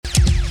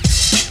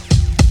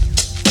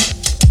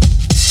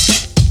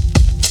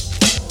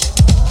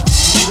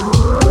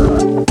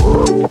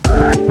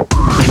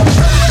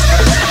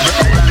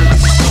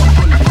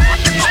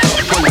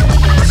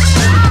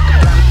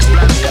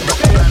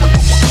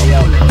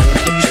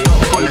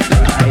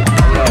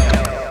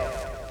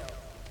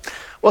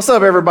What's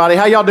up, everybody?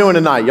 How y'all doing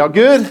tonight? Y'all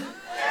good?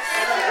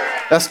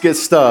 That's good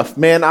stuff.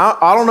 Man,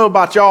 I don't know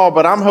about y'all,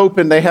 but I'm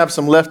hoping they have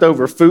some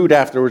leftover food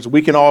afterwards.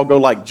 We can all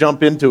go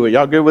jump into it.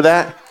 Y'all good with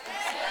that?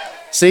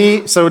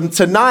 See, so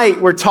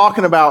tonight we're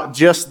talking about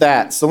just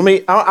that. So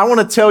I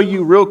want to tell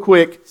you real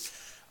quick,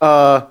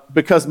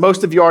 because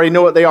most of you already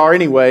know what they are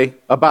anyway,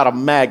 about a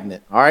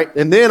magnet, all right?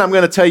 And then I'm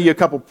going to tell you a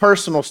couple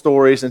personal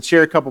stories and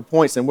share a couple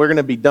points, and we're going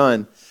to be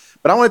done.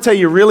 But I want to tell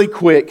you really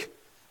quick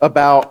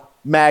about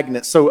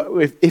magnets. So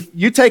if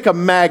you take a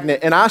magnet,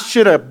 and I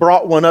should have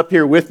brought one up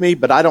here with me,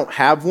 but I don't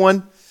have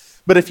one.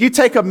 But if you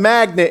take a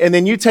magnet and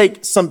then you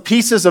take some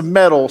pieces of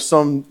metal,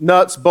 some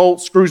nuts,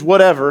 bolts, screws,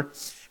 whatever,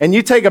 and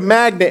you take a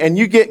magnet and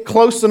you get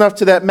close enough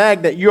to that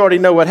magnet, you already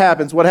know what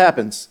happens. What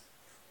happens?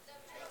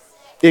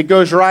 It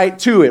goes right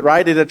to it,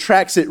 right? It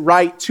attracts it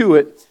right to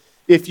it.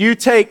 If you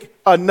take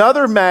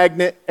another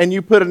magnet and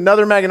you put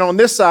another magnet on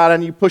this side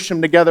and you push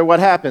them together, what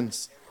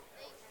happens?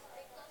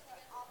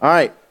 All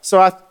right. So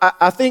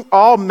I think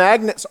all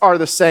magnets are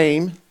the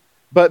same,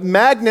 but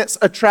magnets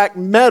attract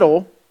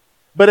metal.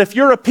 But if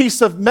you're a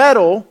piece of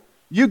metal,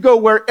 you go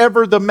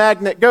wherever the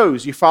magnet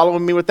goes. You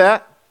following me with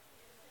that?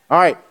 All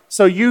right.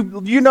 So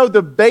you know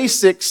the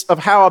basics of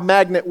how a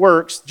magnet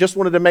works. Just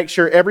wanted to make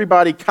sure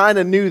everybody kind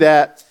of knew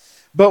that.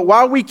 But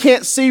while we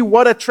can't see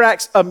what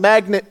attracts a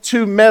magnet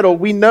to metal,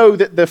 we know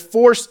that the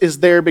force is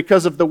there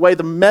because of the way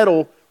the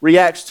metal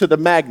reacts to the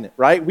magnet,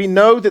 right? We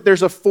know that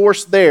there's a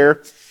force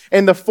there.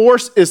 And the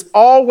force is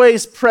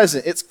always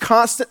present. It's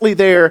constantly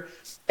there.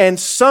 And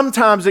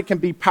sometimes it can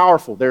be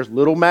powerful. There's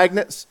little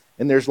magnets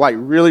and there's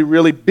really,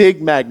 really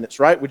big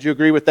magnets, right? Would you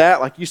agree with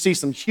that? You see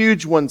some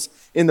huge ones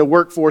in the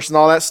workforce and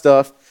all that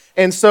stuff.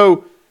 And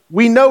so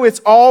we know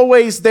it's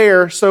always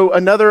there. So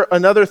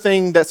another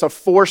thing that's a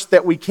force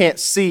that we can't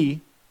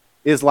see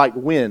is like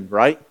wind,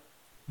 right?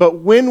 But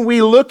when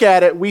we look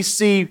at it, we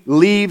see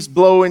leaves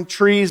blowing,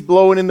 trees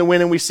blowing in the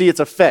wind, and we see its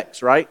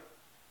effects, right?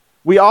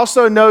 We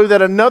also know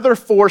that another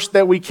force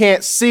that we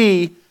can't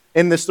see,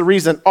 and this is the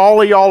reason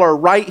all of y'all are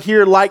right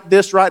here like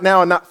this right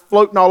now and not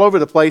floating all over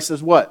the place,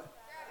 is what?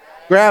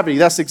 Gravity.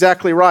 That's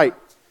exactly right.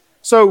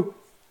 So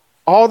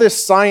all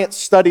this science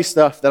study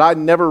stuff that I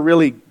never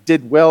really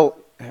did well,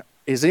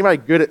 is anybody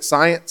good at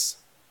science?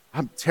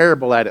 I'm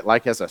terrible at it,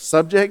 as a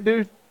subject,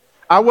 dude.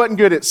 I wasn't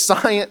good at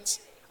science.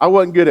 I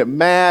wasn't good at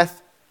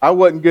math. I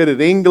wasn't good at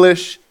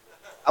English.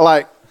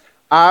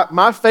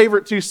 My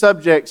favorite two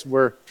subjects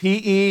were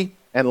PE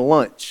and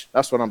lunch.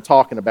 That's what I'm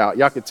talking about.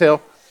 Y'all could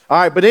tell. All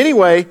right, but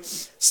anyway,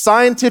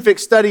 scientific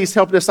studies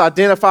helped us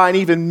identify and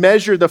even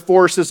measure the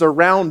forces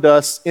around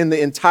us in the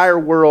entire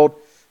world.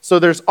 So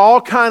there's all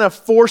kind of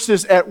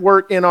forces at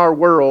work in our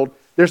world.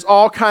 There's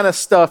all kind of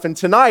stuff. And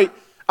tonight,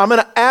 I'm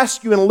going to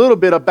ask you in a little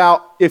bit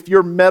about if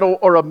you're metal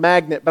or a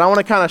magnet, but I want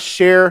to kind of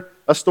share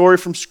a story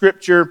from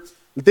Scripture.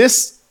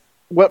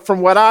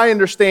 From what I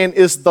understand,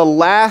 is the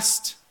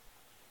last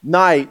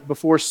night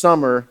before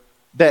summer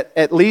that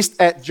at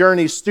least at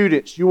Journey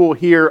students, you will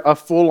hear a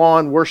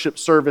full-on worship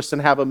service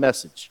and have a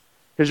message.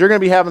 Because you're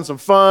going to be having some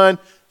fun.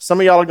 Some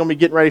of y'all are going to be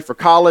getting ready for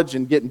college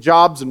and getting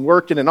jobs and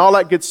working and all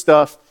that good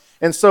stuff.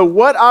 And so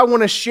what I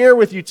want to share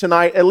with you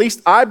tonight, at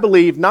least I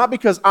believe, not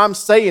because I'm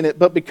saying it,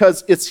 but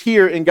because it's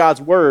here in God's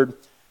Word,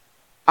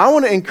 I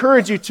want to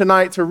encourage you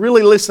tonight to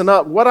really listen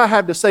up. What I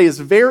have to say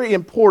is very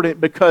important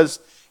because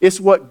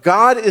it's what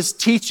God is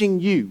teaching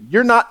you.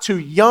 You're not too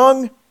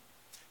young.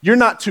 You're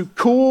not too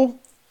cool.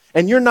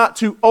 And you're not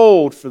too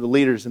old for the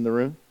leaders in the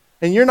room.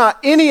 And you're not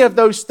any of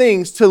those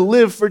things to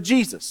live for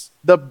Jesus.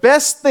 The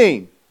best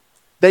thing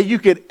that you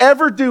could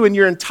ever do in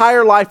your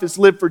entire life is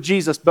live for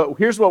Jesus. But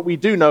here's what we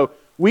do know.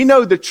 We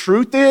know the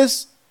truth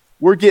is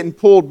we're getting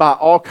pulled by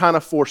all kind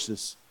of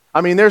forces. I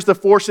mean, there's the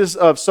forces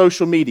of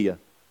social media.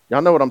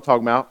 Y'all know what I'm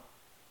talking about.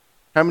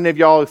 How many of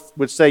y'all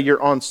would say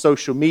you're on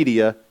social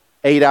media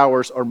 8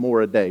 hours or more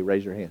a day?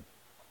 Raise your hand.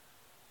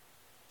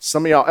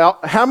 Some of y'all,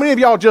 how many of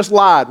y'all just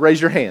lied? Raise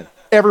your hand.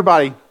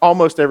 Everybody,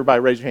 almost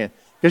everybody, raise your hand.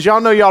 Because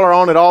y'all know y'all are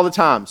on it all the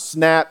time.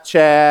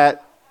 Snapchat,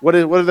 what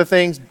are the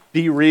things?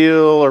 Be Real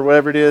or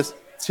whatever it is.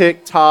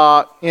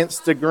 TikTok,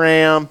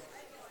 Instagram,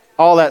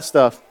 all that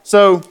stuff.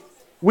 So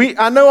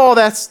I know all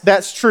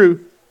that's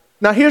true.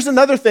 Now here's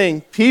another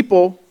thing.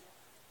 People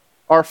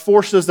are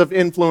forces of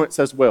influence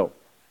as well.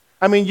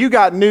 I mean, you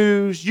got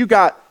news, you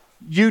got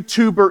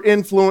YouTuber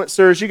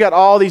influencers, you got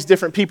all these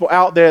different people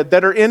out there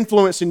that are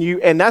influencing you,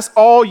 and that's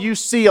all you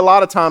see a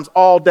lot of times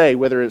all day,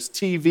 whether it's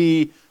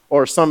TV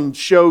or some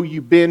show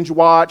you binge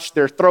watch.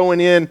 They're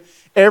throwing in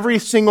every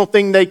single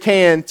thing they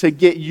can to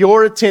get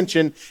your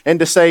attention and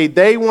to say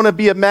they want to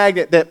be a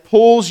magnet that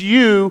pulls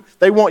you.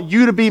 They want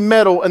you to be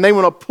metal, and they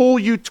want to pull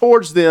you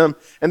towards them,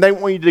 and they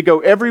want you to go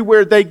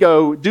everywhere they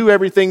go, do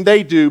everything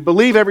they do,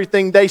 believe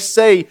everything they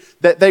say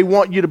that they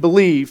want you to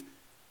believe,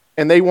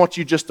 and they want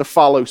you just to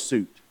follow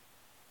suit.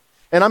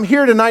 And I'm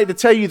here tonight to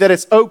tell you that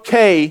it's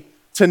okay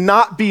to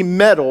not be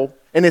metal,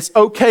 and it's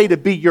okay to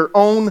be your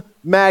own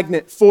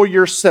magnet for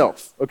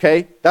yourself,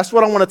 okay? That's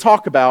what I want to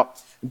talk about.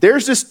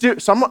 There's this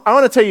dude, so I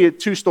want to tell you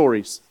two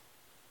stories,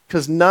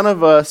 because none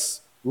of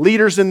us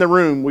Leaders in the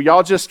room, will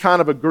y'all just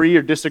kind of agree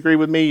or disagree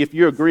with me? If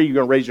you agree, you're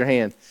going to raise your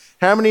hand.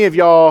 How many of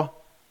y'all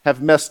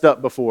have messed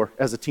up before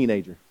as a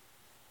teenager?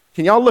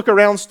 Can y'all look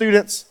around,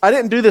 students? I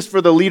didn't do this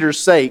for the leader's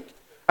sake.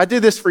 I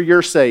did this for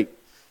your sake.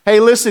 Hey,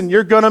 listen,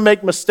 you're going to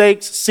make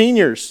mistakes.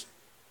 Seniors,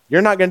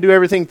 you're not going to do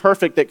everything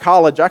perfect at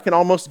college. I can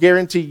almost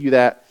guarantee you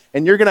that.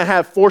 And you're going to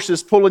have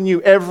forces pulling you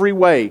every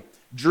way.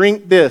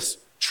 Drink this,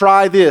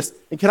 try this.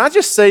 And can I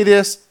just say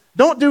this?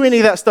 Don't do any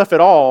of that stuff at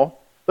all.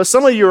 But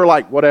some of you are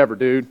like, whatever,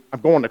 dude. I'm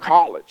going to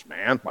college,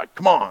 man. Like,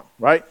 come on,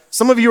 right?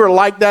 Some of you are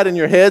like that in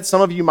your head. Some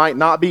of you might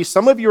not be.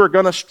 Some of you are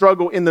going to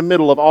struggle in the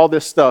middle of all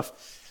this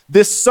stuff.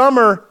 This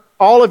summer,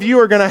 all of you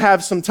are going to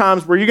have some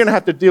times where you're going to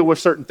have to deal with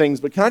certain things.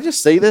 But can I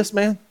just say this,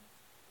 man?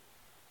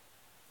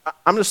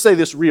 I'm going to say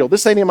this real.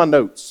 This ain't in my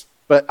notes,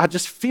 but I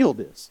just feel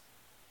this.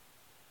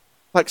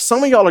 Like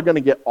some of y'all are going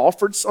to get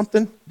offered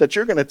something that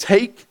you're going to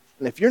take.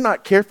 And if you're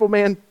not careful,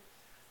 man,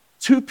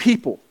 2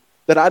 people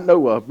that I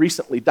know of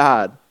recently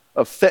died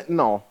of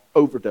fentanyl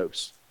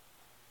overdose.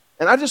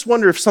 And I just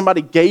wonder if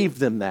somebody gave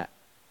them that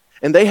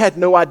and they had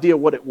no idea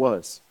what it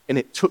was and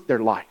it took their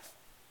life.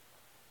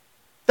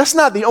 That's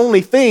not the only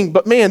thing,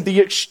 but man,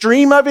 the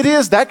extreme of it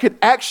is that could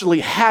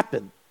actually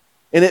happen.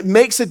 And it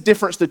makes a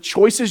difference the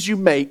choices you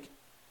make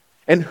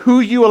and who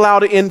you allow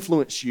to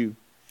influence you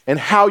and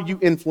how you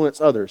influence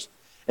others.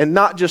 And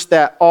not just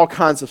that, all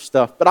kinds of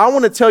stuff. But I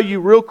want to tell you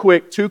real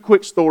quick, 2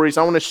 quick stories.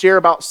 I want to share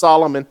about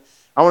Solomon.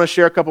 I want to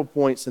share a couple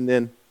points and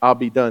then I'll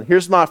be done.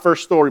 Here's my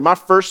first story. My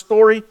first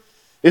story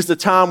is the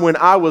time when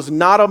I was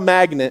not a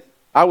magnet.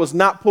 I was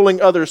not pulling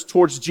others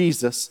towards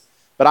Jesus,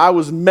 but I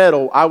was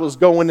metal. I was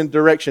going in the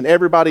direction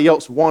everybody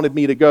else wanted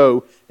me to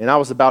go, and I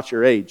was about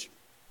your age.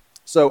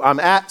 So I'm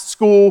at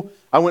school.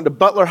 I went to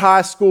Butler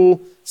High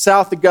School,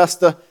 South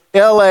Augusta,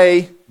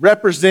 LA,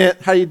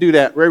 represent. How do you do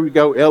that? Where we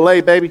go?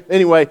 LA, baby.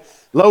 Anyway,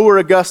 Lower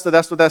Augusta,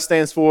 that's what that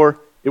stands for.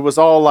 It was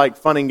all like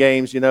fun and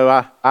games, you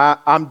know.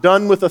 I'm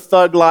done with the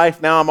thug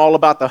life. Now I'm all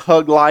about the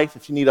hug life.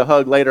 If you need a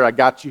hug later, I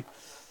got you.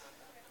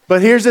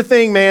 But here's the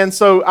thing, man.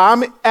 So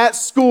I'm at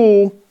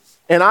school,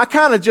 and I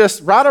kind of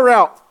just, right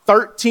around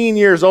 13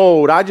 years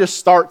old, I just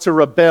start to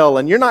rebel.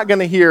 And you're not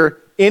going to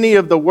hear any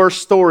of the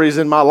worst stories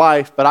in my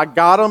life, but I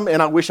got them,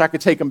 and I wish I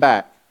could take them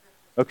back.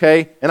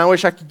 Okay? And I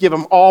wish I could give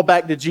them all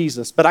back to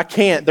Jesus, but I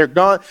can't. They're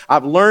gone.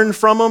 I've learned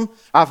from them.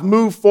 I've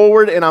moved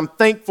forward, and I'm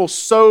thankful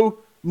so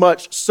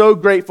much, so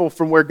grateful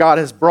from where God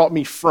has brought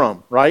me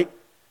from, right?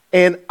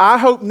 And I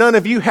hope none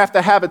of you have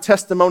to have a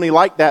testimony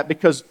like that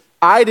because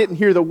I didn't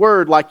hear the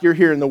word like you're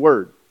hearing the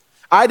word.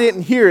 I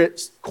didn't hear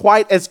it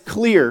quite as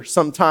clear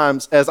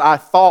sometimes as I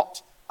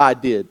thought I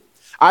did.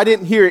 I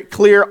didn't hear it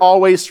clear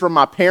always from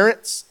my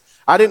parents.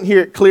 I didn't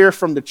hear it clear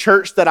from the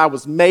church that I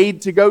was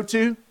made to go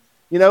to.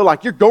 You know,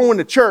 like you're going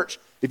to church.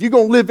 If you're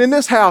going to live in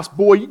this house,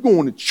 boy, you're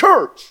going to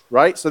church,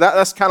 right? So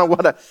that's kind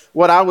of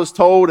what I was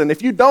told. And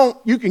if you don't,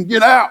 you can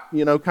get out,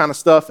 you know, kind of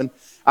stuff. And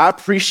I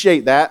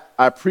appreciate that.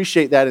 I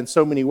appreciate that in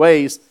so many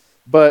ways.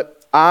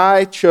 But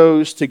I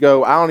chose to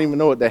go, I don't even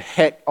know what the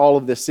heck all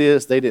of this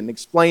is. They didn't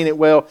explain it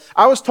well.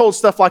 I was told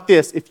stuff like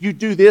this: if you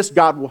do this,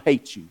 God will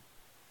hate you.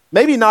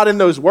 Maybe not in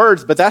those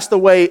words, but that's the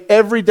way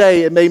every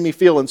day it made me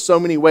feel in so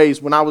many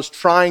ways when I was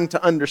trying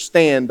to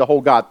understand the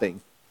whole God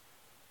thing.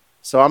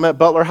 So I'm at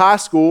Butler High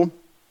School.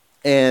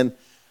 And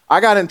I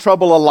got in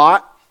trouble a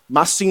lot.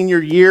 My senior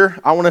year,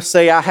 I want to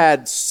say I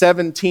had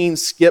 17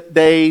 skip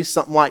days,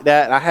 something like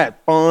that. I had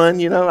fun,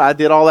 you know, I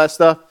did all that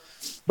stuff.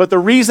 But the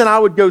reason I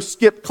would go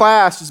skip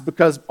class is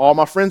because all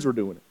my friends were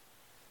doing it.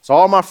 So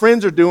all my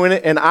friends are doing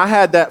it, and I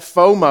had that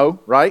FOMO,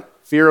 right?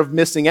 Fear of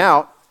missing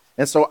out.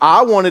 And so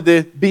I wanted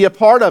to be a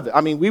part of it. I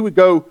mean, we would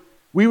go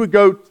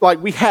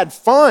like we had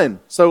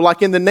fun. So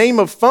like in the name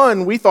of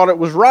fun, we thought it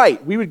was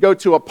right. We would go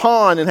to a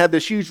pond and have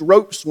this huge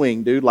rope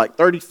swing, dude, like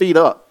 30 feet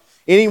up.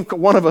 Any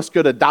one of us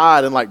could have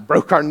died and like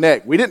broke our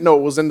neck. We didn't know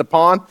it was in the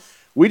pond.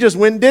 We just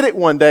went and did it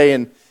one day.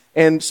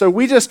 And so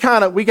we just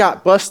we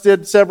got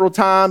busted several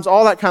times,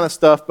 all that kind of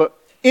stuff. But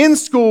in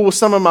school was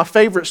some of my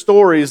favorite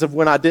stories of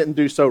when I didn't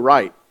do so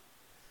right.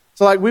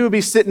 So like we would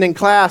be sitting in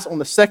class on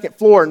the second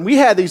floor, and we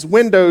had these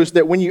windows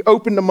that when you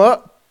opened them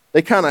up,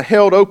 they kind of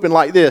held open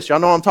like this. Y'all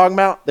know what I'm talking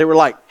about? They were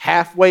like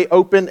halfway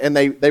open, and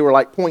they were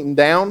like pointing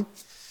down.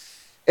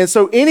 And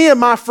so any of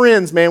my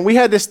friends, man, we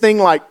had this thing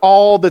like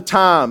all the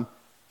time.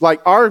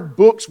 Like our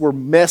books were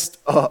messed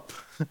up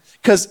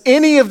because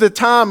any of the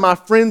time my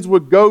friends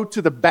would go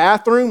to the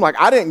bathroom, like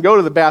I didn't go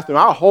to the bathroom,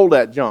 I'll hold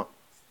that junk.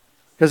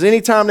 Because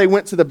anytime they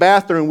went to the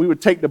bathroom, we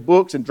would take the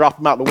books and drop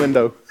them out the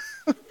window.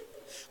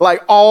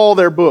 Like all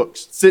their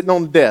books sitting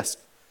on the desk.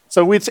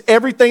 So it's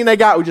everything they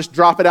got, we just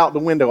drop it out the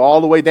window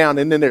all the way down.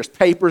 And then there's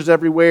papers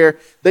everywhere.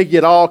 They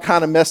get all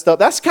kind of messed up.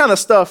 That's kind of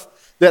stuff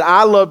that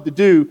I love to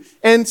do.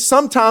 And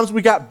sometimes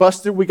we got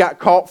busted, we got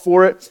caught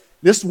for it.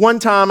 This one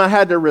time I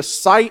had to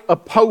recite a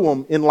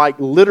poem in like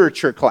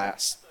literature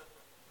class.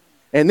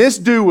 And this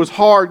dude was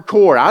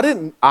hardcore.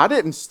 I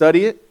didn't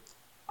study it.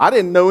 I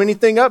didn't know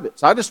anything of it.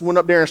 So I just went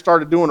up there and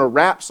started doing a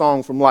rap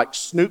song from like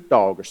Snoop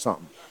Dogg or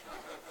something.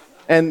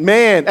 And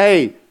man,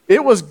 hey,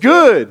 it was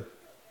good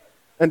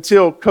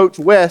until Coach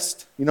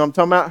West, you know what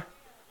I'm talking about?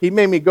 he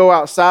made me go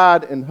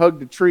outside and hug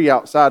the tree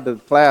outside the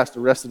class the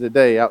rest of the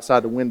day,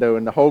 outside the window.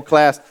 And the whole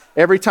class,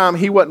 every time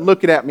he wasn't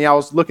looking at me, I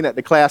was looking at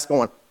the class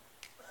going,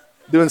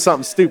 doing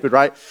something stupid,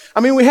 right?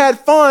 I mean, we had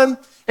fun,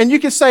 and you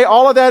could say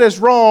all of that is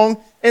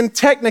wrong, and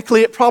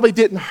technically it probably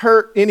didn't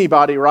hurt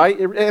anybody, right?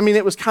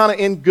 It was kind of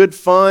in good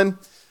fun.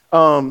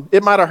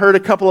 It might have hurt a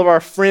couple of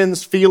our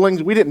friends'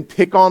 feelings. We didn't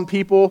pick on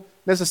people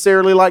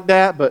necessarily like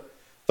that, but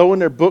throwing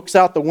their books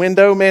out the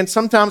window, man,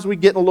 sometimes we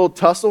get in a little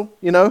tussle,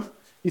 you know?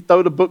 You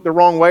throw the book the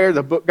wrong way, or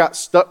the book got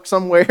stuck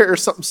somewhere or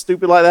something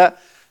stupid like that.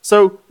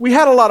 So we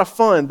had a lot of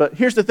fun, but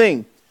here's the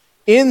thing.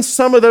 In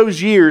some of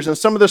those years and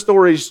some of the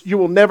stories you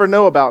will never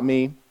know about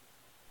me,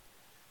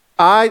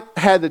 I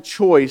had the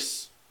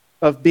choice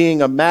of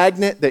being a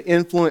magnet that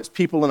influenced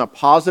people in a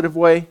positive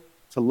way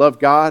to love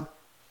God.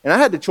 And I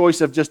had the choice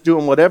of just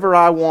doing whatever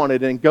I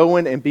wanted and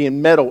going and being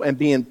metal and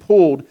being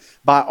pulled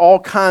by all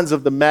kinds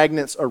of the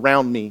magnets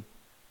around me.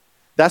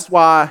 That's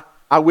why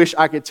I wish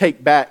I could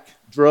take back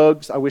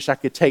drugs. I wish I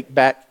could take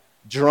back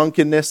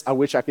drunkenness. I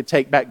wish I could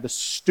take back the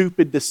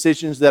stupid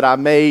decisions that I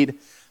made,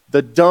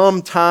 the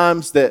dumb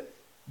times that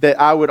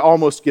I would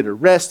almost get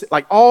arrested.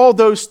 Like all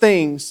those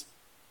things,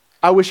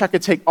 I wish I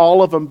could take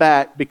all of them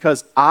back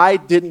because I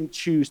didn't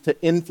choose to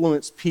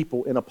influence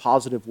people in a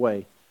positive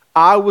way.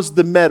 I was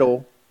the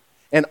metal,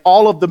 and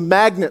all of the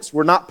magnets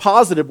were not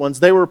positive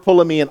ones. They were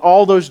pulling me in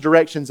all those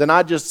directions, and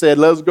I just said,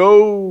 let's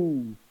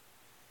go.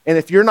 And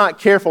if you're not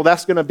careful,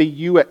 that's going to be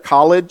you at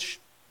college.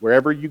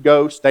 Wherever you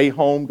go, stay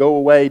home, go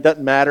away,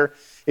 doesn't matter.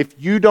 If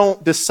you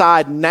don't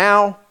decide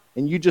now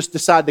and you just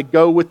decide to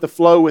go with the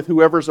flow with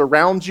whoever's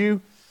around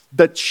you,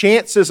 the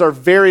chances are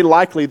very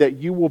likely that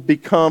you will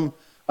become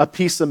a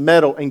piece of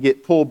metal and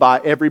get pulled by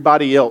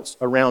everybody else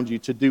around you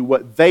to do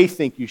what they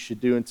think you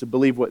should do and to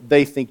believe what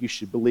they think you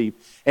should believe.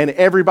 And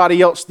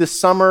everybody else this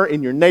summer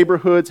in your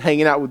neighborhoods,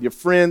 hanging out with your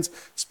friends,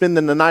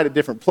 spending the night at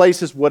different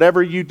places,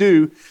 whatever you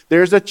do,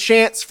 there's a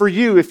chance for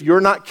you, if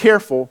you're not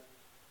careful,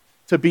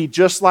 to be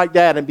just like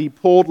that and be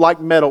pulled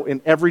like metal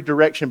in every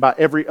direction by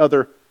every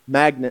other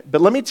magnet. But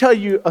let me tell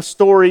you a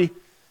story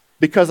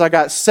because I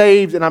got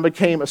saved and I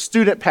became a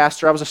student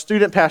pastor. I was a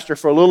student pastor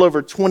for a little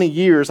over 20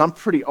 years. I'm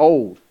pretty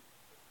old.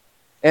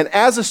 And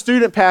as a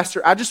student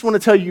pastor, I just want to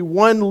tell you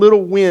one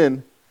little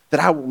win that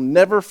I will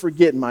never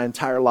forget in my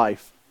entire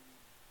life.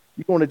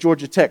 You're going to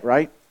Georgia Tech,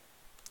 right?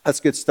 That's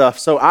good stuff.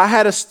 So I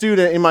had a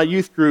student in my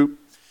youth group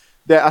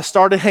that I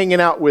started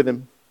hanging out with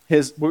him.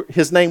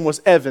 His name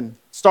was Evan.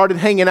 Started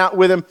hanging out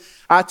with him.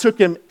 I took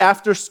him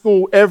after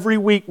school every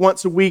week,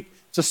 once a week,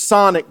 to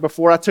Sonic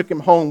before I took him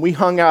home. We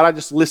hung out. I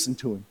just listened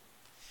to him.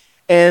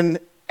 And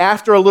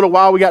after a little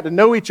while, we got to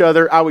know each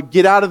other. I would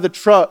get out of the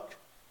truck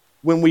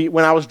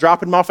when I was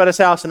dropping him off at his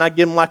house, and I'd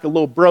give him like a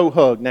little bro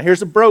hug. Now,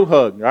 here's a bro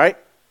hug, right?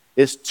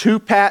 It's 2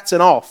 pats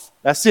and off.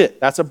 That's it.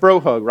 That's a bro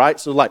hug, right?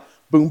 So like,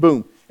 boom,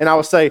 boom. And I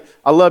would say,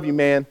 I love you,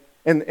 man.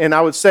 And I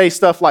would say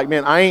stuff like,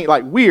 man, I ain't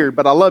like weird,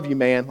 but I love you,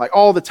 man, like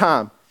all the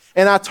time.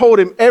 And I told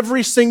him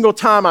every single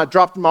time I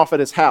dropped him off at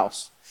his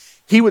house,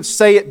 he would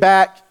say it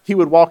back. He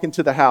would walk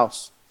into the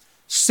house.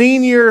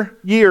 Senior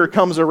year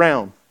comes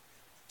around.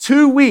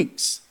 2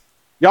 weeks.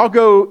 Y'all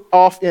go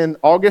off in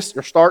August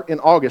or start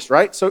in August,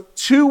 right? So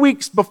 2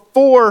 weeks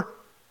before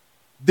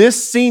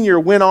this senior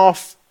went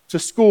off to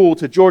school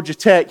to Georgia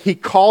Tech, he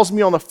calls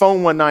me on the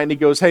phone one night and he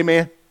goes, hey,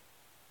 man,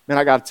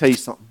 I got to tell you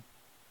something.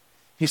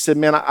 He said,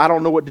 man, I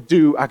don't know what to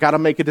do. I got to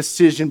make a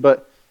decision.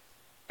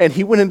 And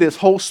he went into this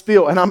whole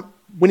spiel. And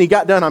when he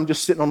got done, I'm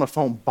just sitting on the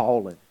phone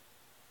bawling.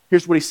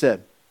 Here's what he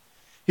said.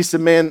 He said,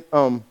 man,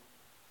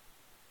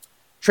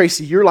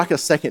 Tracy, you're like a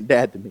second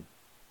dad to me.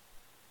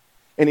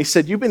 And he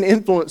said, you've been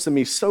influencing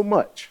me so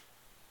much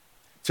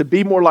to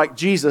be more like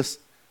Jesus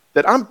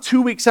that I'm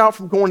 2 weeks out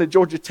from going to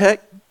Georgia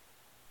Tech.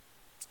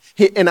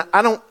 And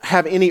I don't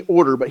have any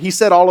order, but he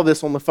said all of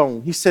this on the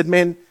phone. He said,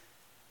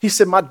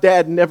 my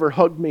dad never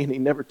hugged me and he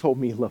never told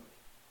me he loved me.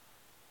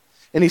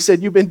 And he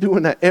said, you've been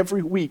doing that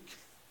every week.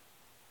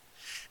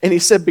 And he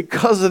said,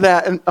 because of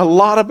that, and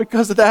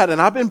because of that,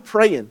 and I've been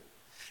praying.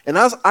 And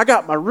I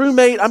got my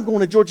roommate, I'm going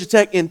to Georgia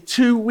Tech in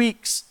 2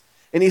 weeks.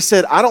 And he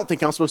said, I don't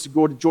think I'm supposed to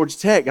go to Georgia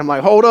Tech. I'm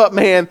like, hold up,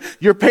 man.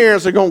 Your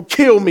parents are going to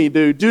kill me,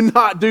 dude. Do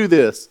not do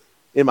this,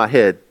 in my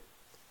head.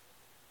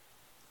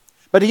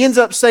 But he ends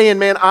up saying,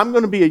 man, I'm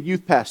going to be a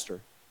youth pastor.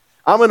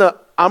 I'm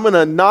going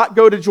to not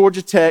go to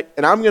Georgia Tech,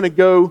 and I'm going to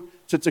go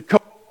to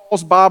Tacoma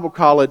Falls Bible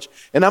College,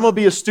 and I'm going to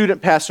be a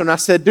student pastor. And I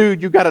said,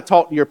 dude, you got to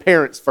talk to your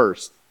parents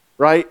first,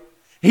 right?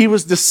 He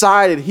was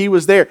decided. He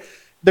was there.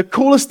 The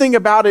coolest thing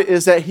about it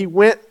is that he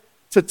went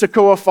to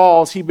Tacoma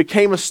Falls. He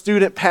became a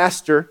student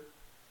pastor.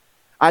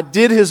 I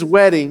did his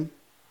wedding.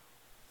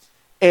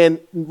 And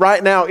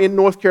right now in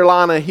North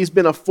Carolina, he's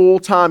been a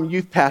full-time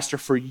youth pastor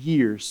for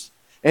years.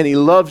 And he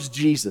loves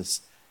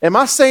Jesus. Am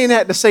I saying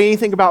that to say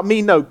anything about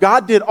me? No,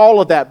 God did all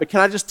of that. But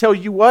can I just tell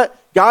you what?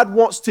 God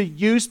wants to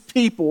use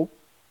people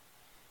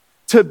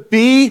to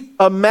be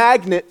a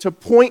magnet to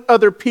point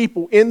other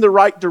people in the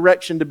right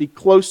direction to be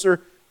closer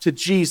to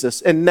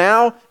Jesus. And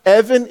now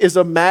Evan is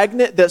a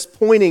magnet that's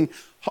pointing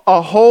a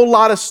whole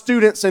lot of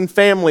students and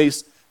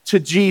families to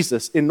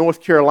Jesus in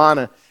North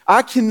Carolina.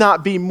 I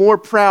cannot be more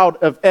proud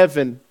of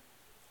Evan.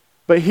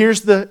 But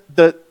here's the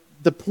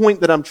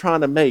point that I'm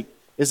trying to make,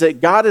 is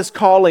that God is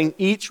calling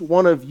each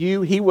one of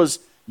you. He was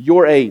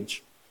your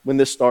age when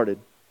this started.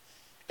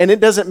 And it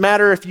doesn't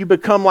matter if you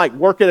become like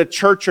work at a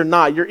church or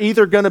not. You're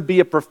either going to be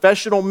a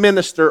professional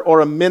minister or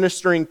a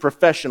ministering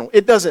professional.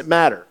 It doesn't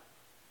matter.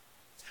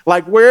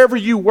 Like wherever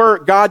you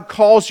work, God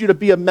calls you to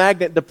be a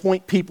magnet to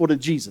point people to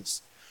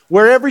Jesus.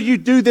 Wherever you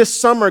do this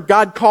summer,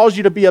 God calls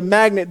you to be a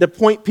magnet to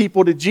point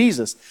people to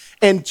Jesus.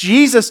 And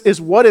Jesus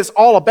is what it's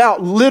all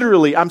about.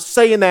 Literally, I'm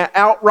saying that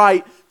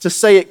outright to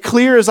say it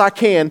clear as I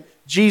can.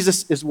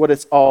 Jesus is what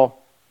it's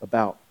all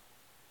about.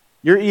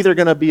 You're either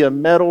going to be a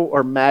metal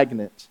or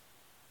magnet.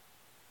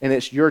 And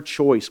it's your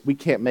choice. We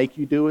can't make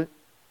you do it.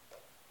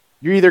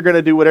 You're either going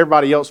to do what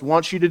everybody else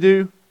wants you to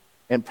do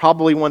and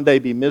probably one day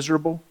be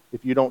miserable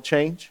if you don't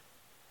change.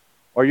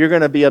 Or you're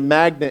going to be a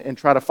magnet and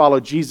try to follow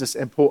Jesus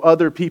and pull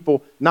other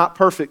people, not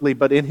perfectly,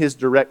 but in his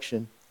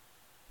direction.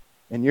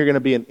 And you're going to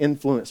be an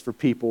influence for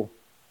people.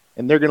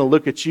 And they're going to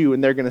look at you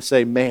and they're going to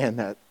say,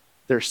 man,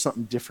 there's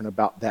something different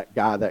about that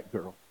guy, that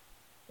girl.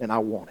 And I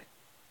want it.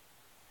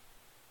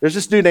 There's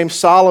this dude named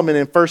Solomon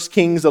in 1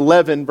 Kings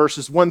 11,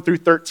 verses 1 through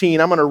 13.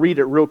 I'm going to read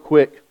it real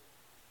quick.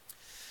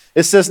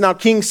 It says, now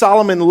King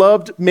Solomon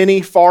loved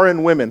many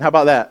foreign women. How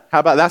about that?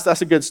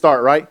 That's a good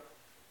start, right?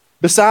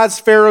 Besides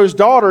Pharaoh's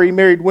daughter, he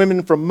married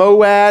women from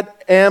Moab,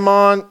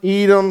 Ammon,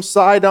 Edom,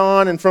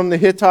 Sidon, and from the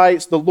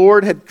Hittites. The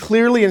Lord had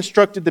clearly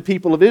instructed the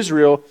people of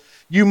Israel,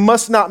 you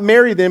must not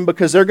marry them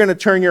because they're going to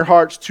turn your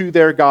hearts to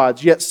their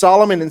gods. Yet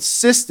Solomon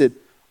insisted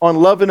on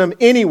loving them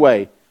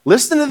anyway.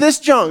 Listen to this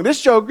junk.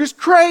 This joke is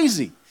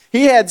crazy.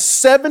 He had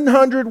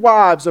 700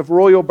 wives of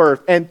royal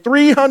birth and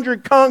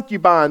 300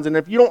 concubines. And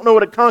if you don't know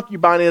what a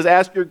concubine is,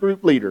 ask your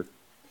group leader.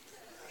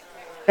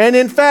 And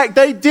in fact,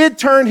 they did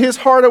turn his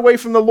heart away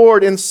from the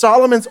Lord in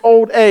Solomon's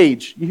old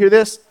age. You hear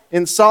this?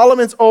 In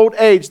Solomon's old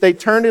age, they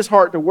turned his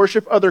heart to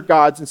worship other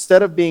gods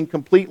instead of being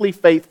completely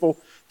faithful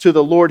to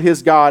the Lord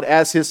his God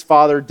as his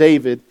father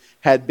David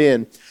had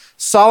been.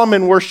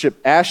 Solomon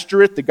worshiped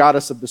Ashtoreth, the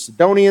goddess of the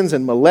Sidonians,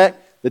 and Molech,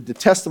 the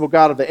detestable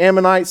god of the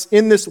Ammonites.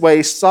 In this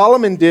way,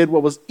 Solomon did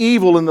what was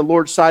evil in the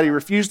Lord's sight. He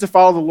refused to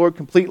follow the Lord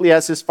completely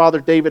as his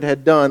father David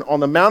had done. On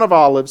the Mount of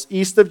Olives,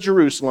 east of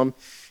Jerusalem,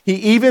 he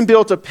even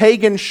built a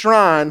pagan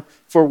shrine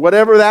for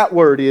whatever that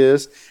word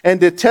is,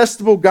 and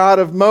detestable god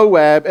of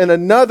Moab, and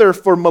another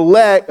for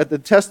Molech, a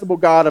detestable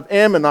god of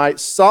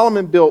Ammonites.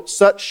 Solomon built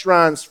such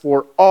shrines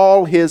for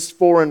all his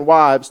foreign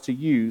wives to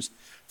use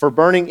for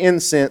burning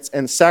incense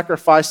and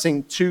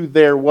sacrificing to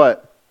their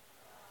what?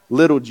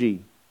 Little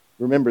g.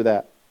 Remember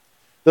that.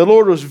 The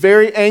Lord was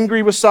very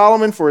angry with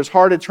Solomon, for his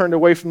heart had turned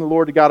away from the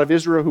Lord, the God of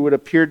Israel, who had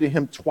appeared to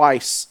him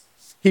twice.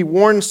 He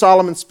warned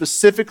Solomon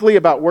specifically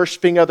about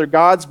worshiping other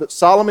gods, but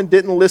Solomon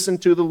didn't listen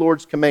to the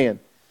Lord's command.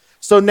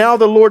 So now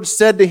the Lord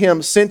said to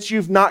him, since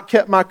you've not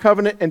kept my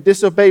covenant and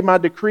disobeyed my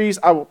decrees,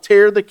 I will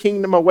tear the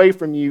kingdom away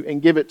from you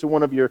and give it to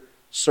one of your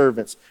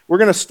servants. We're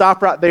going to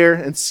stop right there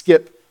and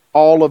skip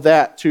all of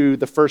that to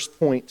the first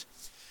point.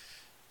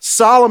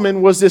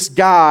 Solomon was this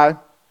guy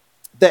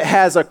that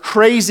has a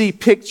crazy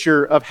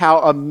picture of how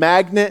a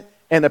magnet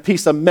and a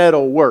piece of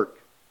metal work.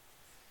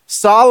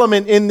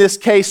 Solomon, in this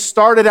case,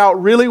 started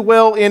out really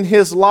well in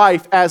his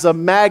life as a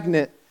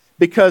magnet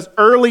because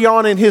early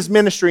on in his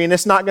ministry, and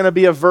it's not going to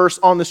be a verse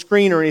on the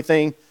screen or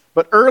anything,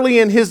 but early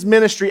in his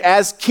ministry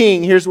as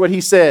king, here's what he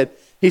said.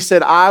 He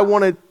said, I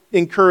want to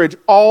encourage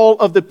all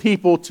of the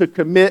people to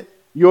commit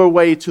your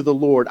way to the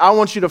Lord. I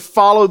want you to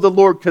follow the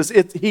Lord because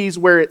he's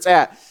where it's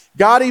at.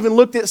 God even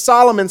looked at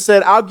Solomon and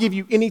said, I'll give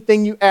you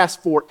anything you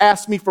ask for.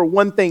 Ask me for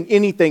one thing,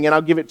 anything, and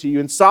I'll give it to you.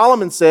 And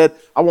Solomon said,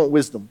 I want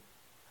wisdom.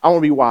 I want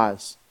to be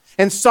wise.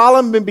 And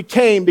Solomon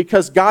became,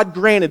 because God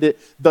granted it,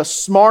 the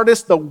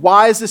smartest, the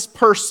wisest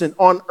person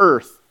on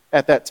earth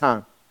at that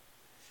time.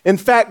 In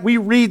fact, we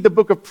read the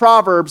book of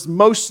Proverbs,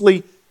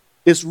 mostly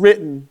is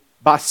written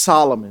by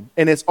Solomon.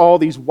 And it's all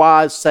these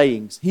wise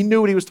sayings. He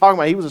knew what he was talking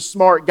about. He was a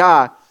smart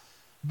guy.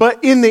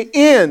 But in the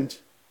end,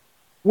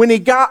 when he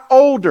got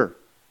older,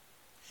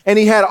 and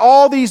he had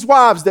all these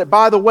wives that,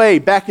 by the way,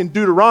 back in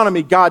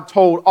Deuteronomy, God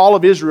told all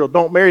of Israel,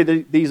 don't marry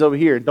these over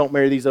here, and don't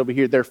marry these over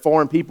here. They're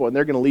foreign people, and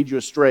they're going to lead you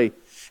astray.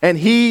 And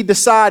he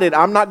decided,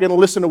 I'm not going to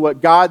listen to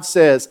what God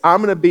says.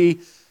 I'm going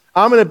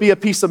to be a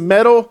piece of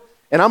metal,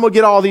 and I'm going to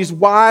get all these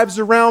wives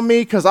around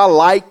me because I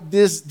like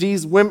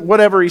these women,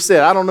 whatever he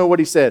said. I don't know what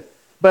he said.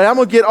 But I'm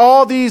going to get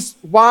all these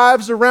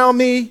wives around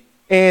me,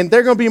 and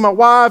they're going to be my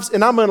wives,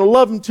 and I'm going to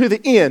love them to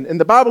the end. And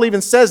the Bible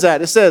even says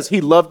that. It says he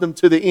loved them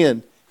to the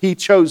end. He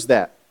chose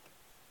that.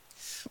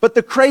 But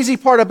the crazy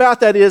part about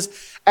that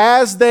is,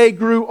 as they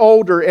grew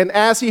older and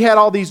as he had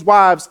all these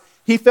wives,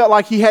 he felt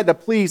like he had to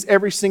please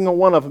every single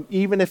one of them,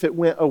 even if it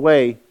went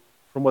away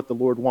from what the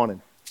Lord wanted.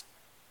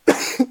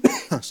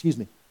 Excuse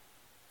me.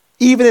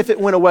 Even if it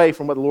went away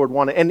from what the Lord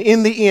wanted. And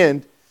in the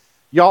end,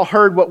 y'all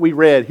heard what we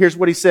read. Here's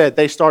what he said.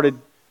 They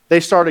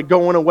started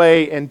going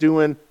away and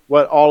doing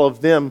what all of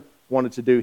them wanted to do.